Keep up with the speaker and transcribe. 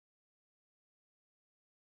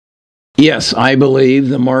Yes, I believe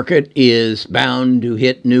the market is bound to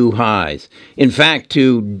hit new highs. In fact,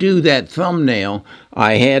 to do that thumbnail,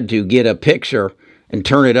 I had to get a picture and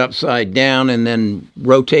turn it upside down and then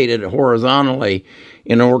rotate it horizontally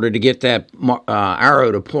in order to get that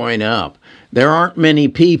arrow to point up. There aren't many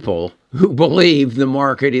people who believe the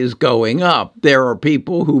market is going up. There are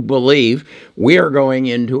people who believe we are going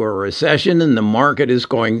into a recession and the market is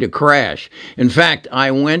going to crash. In fact,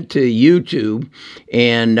 I went to YouTube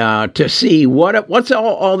and to see what's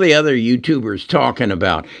all the other YouTubers talking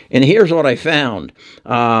about. And here's what I found.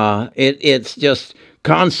 It's just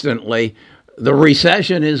constantly, the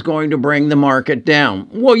recession is going to bring the market down.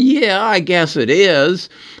 Well, yeah, I guess it is.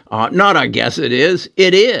 Not I guess it is.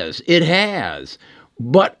 It is. It has.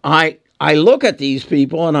 But I look at these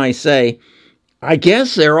people and I say, I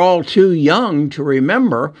guess they're all too young to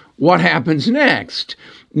remember what happens next.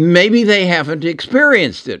 Maybe they haven't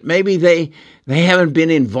experienced it. Maybe they haven't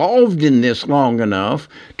been involved in this long enough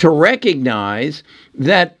to recognize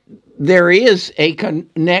that there is a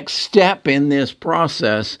next step in this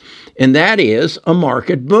process, and that is a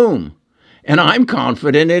market boom. And I'm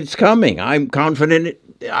confident it's coming. I'm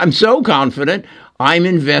so confident I'm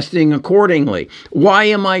investing accordingly. Why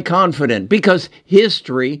am I confident? Because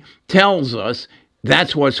history tells us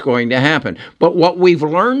that's what's going to happen. But what we've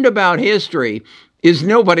learned about history is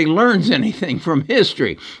nobody learns anything from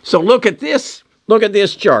history. So look at this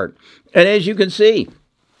chart. And as you can see,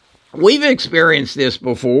 we've experienced this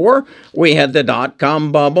before. We had the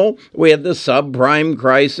dot-com bubble. We had the subprime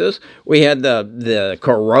crisis. We had the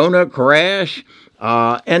corona crash.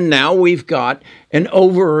 And now we've got an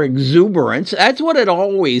over-exuberance. That's what it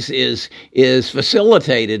always is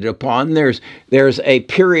facilitated upon. There's a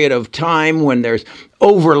period of time when there's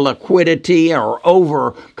over-liquidity or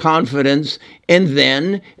over-confidence, and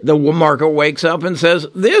then the market wakes up and says,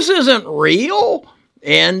 this isn't real,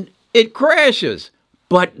 and it crashes.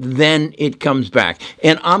 But then it comes back.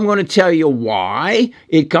 And I'm going to tell you why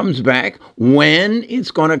it comes back, when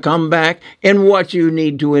it's going to come back, and what you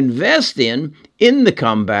need to invest in the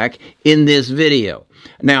comeback in this video.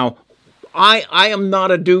 Now, I am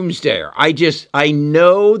not a doomsdayer. I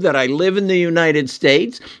know that I live in the United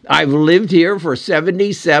States. I've lived here for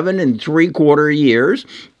 77 3/4 years,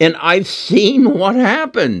 and I've seen what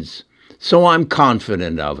happens. So I'm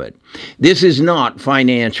confident of it. This is not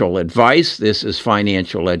financial advice. This is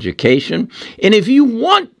financial education. And if you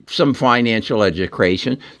want some financial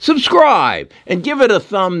education, subscribe and give it a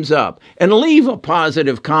thumbs up and leave a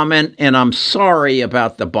positive comment. And I'm sorry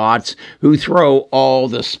about the bots who throw all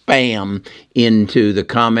the spam into the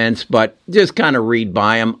comments, but just kind of read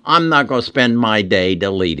by them. I'm not going to spend my day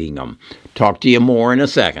deleting them. Talk to you more in a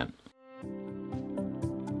second.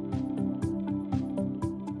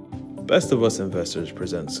 Best of Us Investors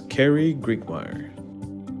presents Kerry Griegmeier.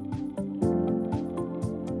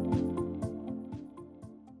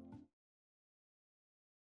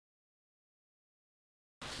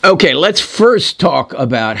 Okay, let's first talk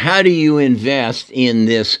about how do you invest in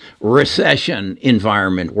this recession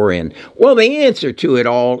environment we're in. Well, the answer to it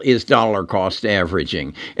all is dollar cost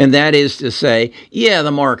averaging. And that is to say, yeah,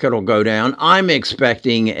 the market will go down. I'm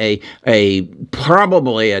expecting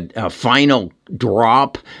probably a final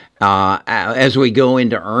drop as we go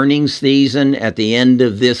into earnings season at the end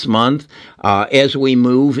of this month, as we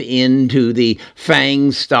move into the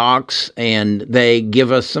FANG stocks and they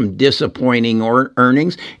give us some disappointing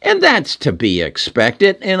earnings, and that's to be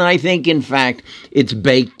expected. And I think, in fact, it's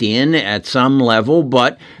baked in at some level,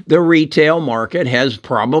 but the retail market has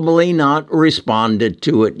probably not responded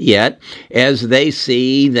to it yet, as they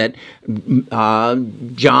see that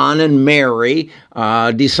John and Mary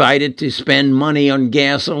decided to spend money on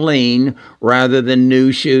gasoline rather than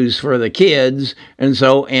new shoes for the kids, and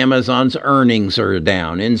so Amazon's earnings are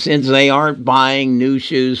down. And since they aren't buying new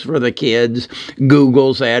shoes for the kids,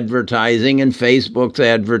 Google's advertising and Facebook's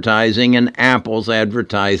advertising and Apple's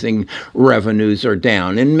advertising revenues are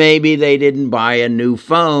down. And maybe they didn't buy a new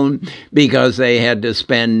phone because they had to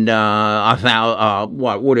spend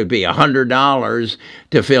 $100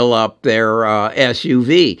 to fill up their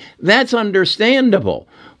SUV. That's understandable.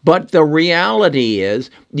 But the reality is,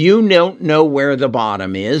 you don't know where the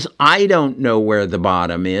bottom is. I don't know where the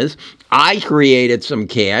bottom is. I created some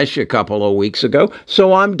cash a couple of weeks ago,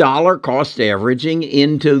 so I'm dollar cost averaging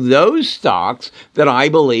into those stocks that I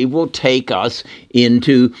believe will take us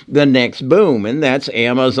into the next boom, and that's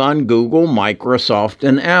Amazon, Google, Microsoft,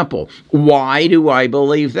 and Apple. Why do I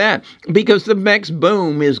believe that? Because the next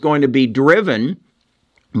boom is going to be driven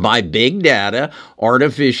by big data,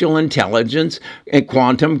 artificial intelligence, and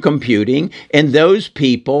quantum computing, and those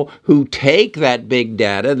people who take that big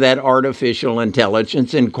data, that artificial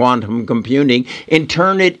intelligence and quantum computing, and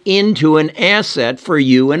turn it into an asset for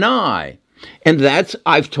you and I. And that's,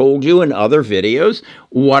 I've told you in other videos,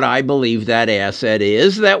 what I believe that asset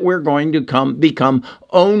is, that we're going to become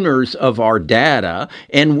owners of our data,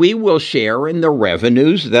 and we will share in the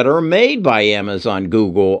revenues that are made by Amazon,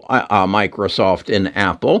 Google, Microsoft, and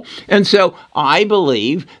Apple. And so I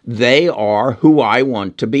believe they are who I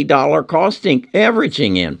want to be dollar cost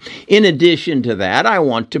averaging in. In addition to that, I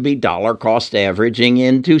want to be dollar cost averaging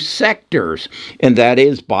into sectors, and that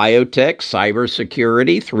is biotech,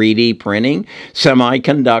 cybersecurity, 3D printing,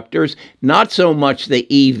 semiconductors, not so much the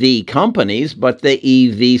EV companies, but the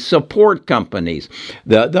EV support companies,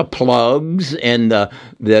 the plugs and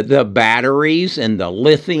the batteries and the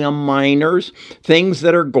lithium miners, things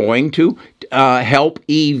that are going to help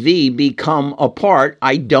EV become a part.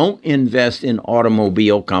 I don't invest in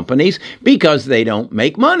automobile companies because they don't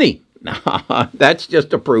make money. That's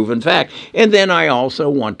just a proven fact. And then I also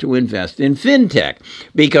want to invest in fintech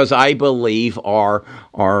because I believe our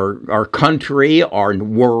country, our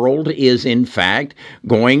world is in fact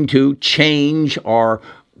going to change our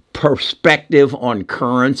perspective on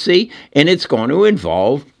currency, and it's going to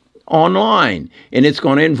involve online, and it's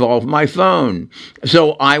going to involve my phone.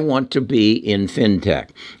 So I want to be in fintech.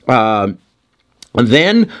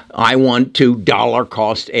 Then I want to dollar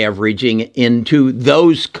cost averaging into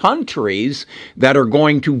those countries that are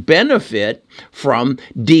going to benefit from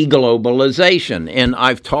deglobalization. And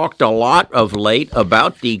I've talked a lot of late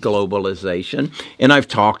about deglobalization, and I've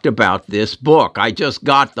talked about this book. I just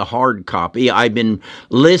got the hard copy. I've been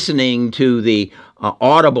listening to the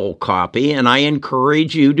Audible copy, and I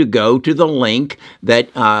encourage you to go to the link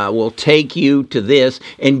that will take you to this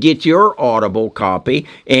and get your Audible copy.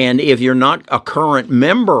 And if you're not a current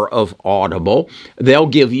member of Audible, they'll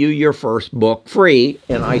give you your first book free,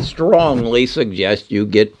 and I strongly suggest you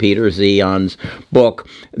get Peter Zeon's book,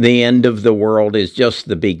 The End of the World is Just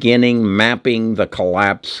the Beginning, Mapping the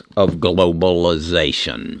Collapse of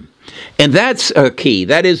Globalization. And that's a key.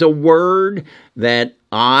 That is a word that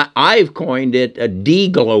I've coined it a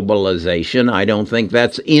deglobalization. I don't think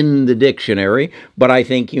that's in the dictionary, but I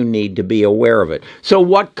think you need to be aware of it. So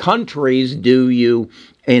what countries do you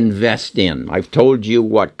invest in? I've told you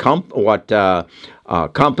what companies,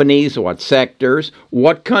 what sectors,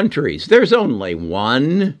 what countries. There's only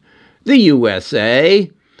one, the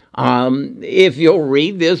USA. If you'll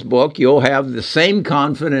read this book, you'll have the same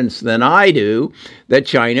confidence than I do that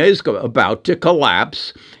China is about to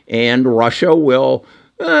collapse and Russia will,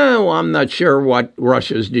 well, I'm not sure what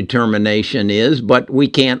Russia's determination is, but we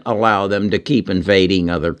can't allow them to keep invading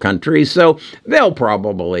other countries, so they'll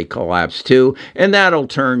probably collapse too, and that'll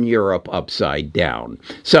turn Europe upside down.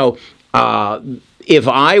 So if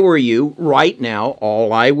I were you right now,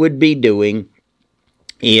 all I would be doing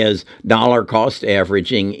is dollar cost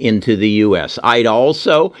averaging into the U.S. I'd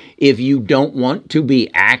also, if you don't want to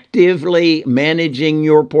be actively managing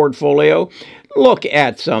your portfolio, look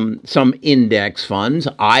at some index funds.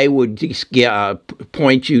 I would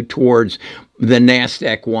point you towards the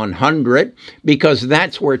NASDAQ 100 because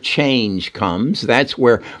that's where change comes. That's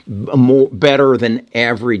where better than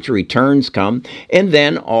average returns come. And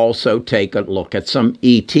then also take a look at some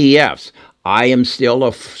ETFs. I am still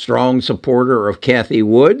a strong supporter of Cathie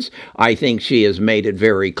Woods. I think she has made it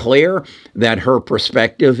very clear that her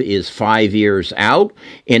perspective is 5 years out.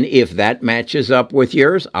 And if that matches up with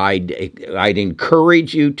yours, I'd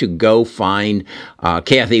encourage you to go find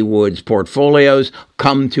Cathie Woods portfolios,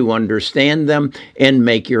 come to understand them, and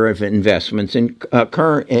make your investments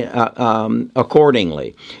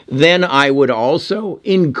accordingly. Then I would also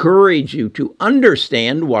encourage you to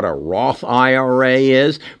understand what a Roth IRA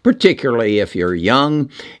is, particularly if you're young,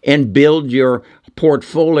 and build your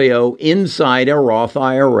portfolio inside a Roth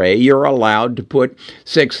IRA. You're allowed to put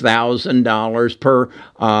 $6,000 per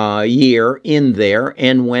year in there,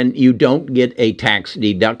 and when you don't get a tax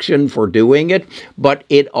deduction for doing it, but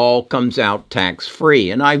it all comes out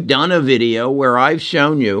tax-free. And I've done a video where I've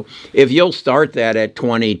shown you if you'll start that at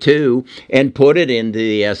 22 and put it into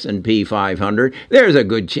the S&P 500, there's a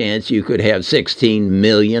good chance you could have $16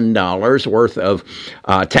 million worth of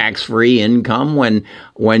tax-free income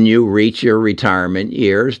when you reach your retirement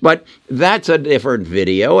years. But that's a different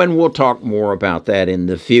video, and we'll talk more about that in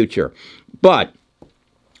the future. But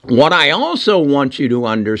what I also want you to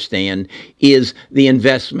understand is the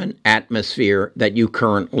investment atmosphere that you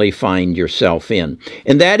currently find yourself in.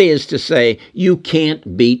 And that is to say, you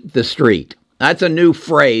can't beat the street. That's a new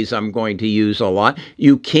phrase I'm going to use a lot.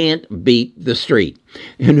 You can't beat the street.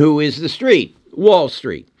 And who is the street? Wall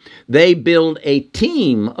Street. They build a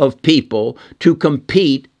team of people to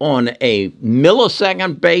compete on a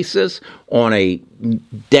millisecond basis, on a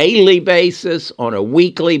daily basis, on a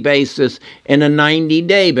weekly basis, and a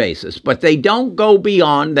 90-day basis. But they don't go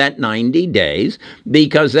beyond that 90 days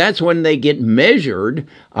because that's when they get measured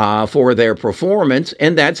for their performance,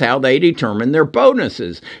 and that's how they determine their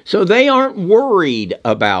bonuses. So they aren't worried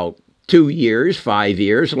about 2 years, 5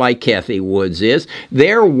 years, like Cathie Woods is.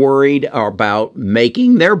 They're worried about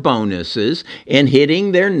making their bonuses and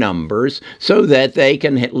hitting their numbers so that they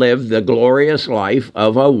can live the glorious life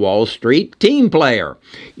of a Wall Street team player.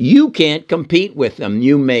 You can't compete with them.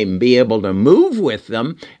 You may be able to move with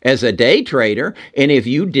them as a day trader, and if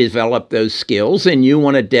you develop those skills and you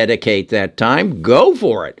want to dedicate that time, go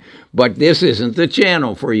for it. But this isn't the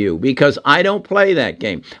channel for you because I don't play that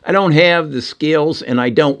game. I don't have the skills and I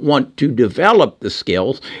don't want to develop the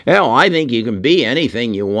skills. Hell, I think you can be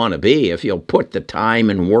anything you want to be if you'll put the time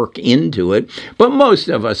and work into it. But most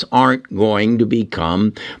of us aren't going to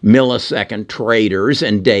become millisecond traders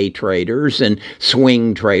and day traders and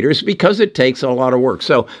swing traders because it takes a lot of work.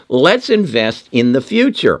 So let's invest in the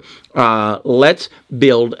future. Let's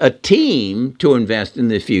build a team to invest in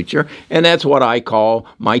the future, and that's what I call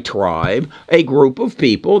my tribe, a group of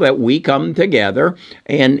people that we come together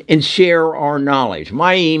and share our knowledge.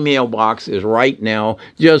 My email box is right now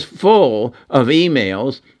just full of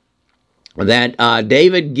emails that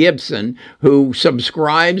David Gibson, who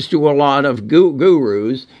subscribes to a lot of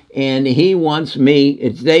gurus, and he wants me,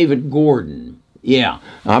 it's David Gordon. Yeah,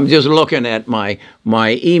 I'm just looking at my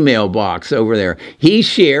email box over there. He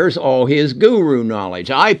shares all his guru knowledge.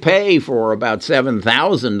 I pay for about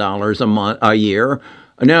 $7,000 a year.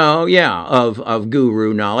 Of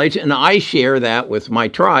guru knowledge, and I share that with my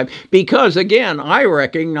tribe because, again, I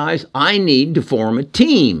recognize I need to form a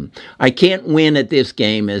team. I can't win at this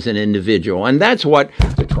game as an individual, and that's what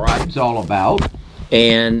the tribe's all about.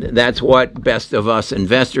 And that's what Best of Us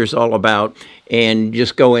Investors all about. And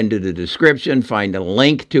just go into the description, find a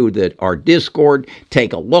link to our Discord,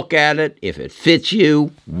 take a look at it. If it fits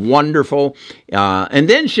you, wonderful. And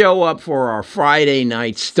then show up for our Friday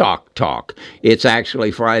night stock talk. It's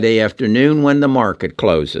actually Friday afternoon when the market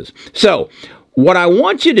closes. So what I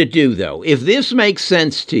want you to do, though, if this makes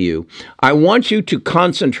sense to you, I want you to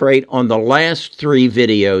concentrate on the last 3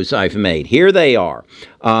 videos I've made. Here they are.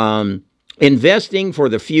 Investing for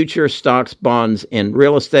the future, stocks, bonds, and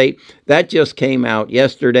real estate. That just came out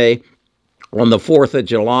yesterday on the 4th of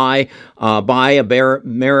July. Buy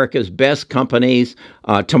America's best companies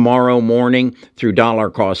tomorrow morning through dollar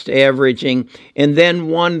cost averaging. And then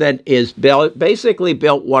one that is basically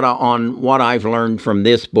built on what I've learned from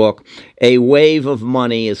this book. A wave of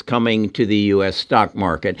money is coming to the U.S. stock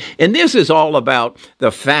market. And this is all about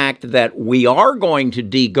the fact that we are going to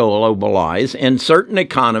deglobalize and certain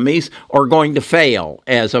economies are going to fail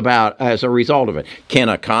as a result of it. Can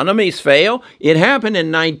economies fail? It happened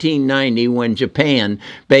in 1990 when Japan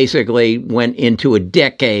basically went into a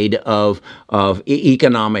decade of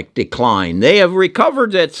economic decline. They have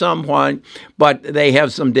recovered at some point, but they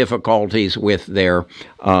have some difficulties with their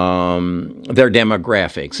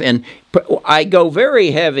demographics. And I go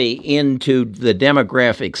very heavy into the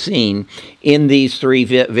demographic scene in these 3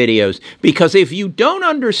 videos because if you don't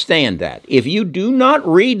understand that, if you do not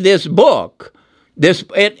read this book, I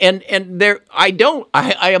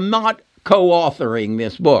am not co-authoring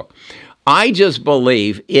this book. I just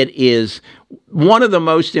believe it is one of the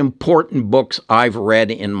most important books I've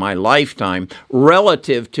read in my lifetime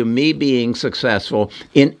relative to me being successful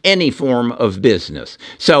in any form of business.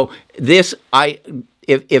 So if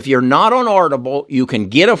you're not on Audible, you can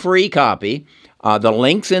get a free copy. The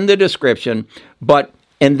link's in the description,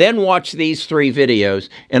 and then watch these 3 videos,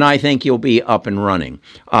 and I think you'll be up and running.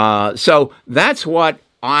 So that's what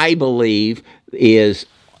I believe is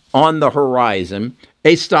on the horizon,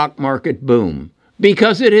 a stock market boom,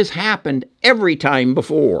 because it has happened every time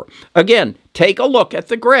before. Again, take a look at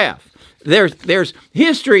the graph. There's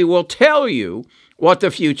history will tell you what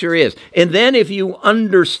the future is. And then if you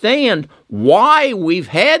understand why we've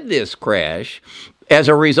had this crash as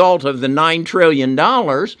a result of the $9 trillion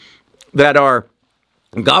that our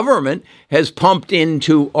government has pumped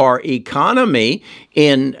into our economy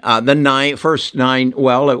in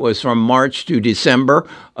it was from March to December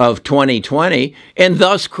of 2020, and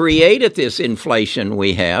thus created this inflation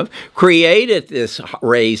we have, created this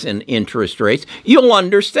raise in interest rates, you'll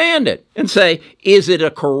understand it and say, is it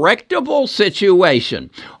a correctable situation,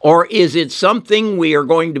 or is it something we are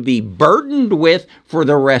going to be burdened with for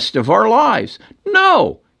the rest of our lives?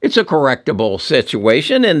 No. It's a correctable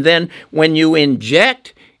situation, and then when you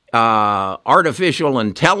inject artificial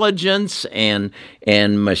intelligence and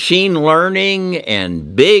machine learning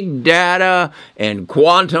and big data and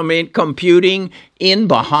quantum computing in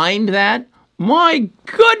behind that, my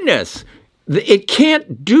goodness, it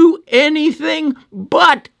can't do anything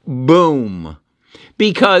but boom.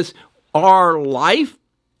 Because our lives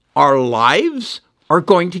are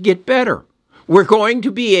going to get better. We're going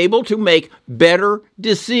to be able to make better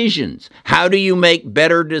decisions. How do you make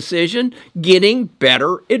better decisions? Getting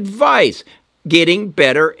better advice, getting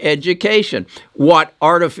better education. What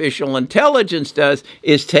artificial intelligence does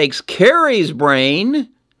is takes Carrie's brain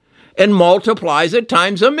and multiplies it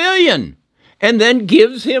times 1,000,000, and then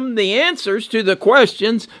gives him the answers to the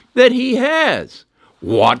questions that he has.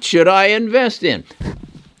 What should I invest in?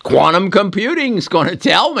 Quantum computing is going to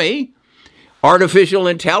tell me. Artificial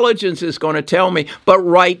intelligence is going to tell me. But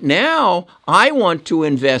right now, I want to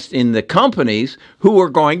invest in the companies who are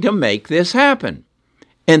going to make this happen.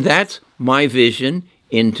 And that's my vision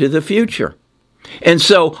into the future. And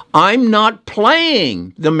so I'm not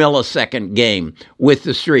playing the millisecond game with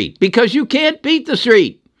the street, because you can't beat the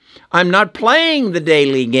street. I'm not playing the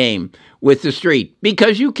daily game with the street,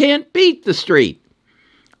 because you can't beat the street.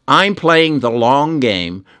 I'm playing the long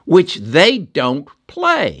game, which they don't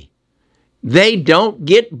play. They don't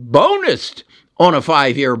get bonused on a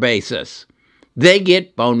 5-year basis. They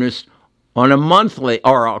get bonused on a monthly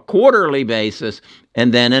or a quarterly basis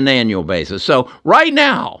and then an annual basis. So right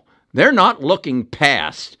now, they're not looking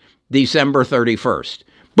past December 31st.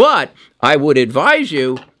 But I would advise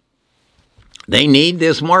you, they need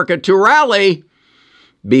this market to rally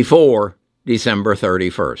before December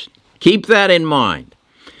 31st. Keep that in mind.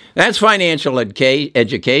 That's financial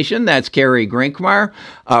education. That's Carrie Grinkmeyer,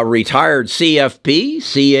 retired CFP,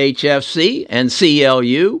 CHFC, and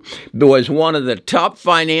CLU. Was one of the top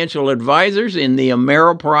financial advisors in the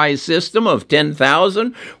Ameriprise system of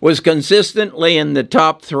 10,000. Was consistently in the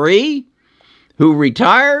top 3 who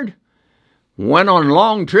retired, went on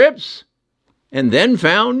long trips, and then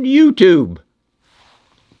found YouTube.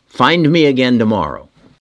 Find me again tomorrow.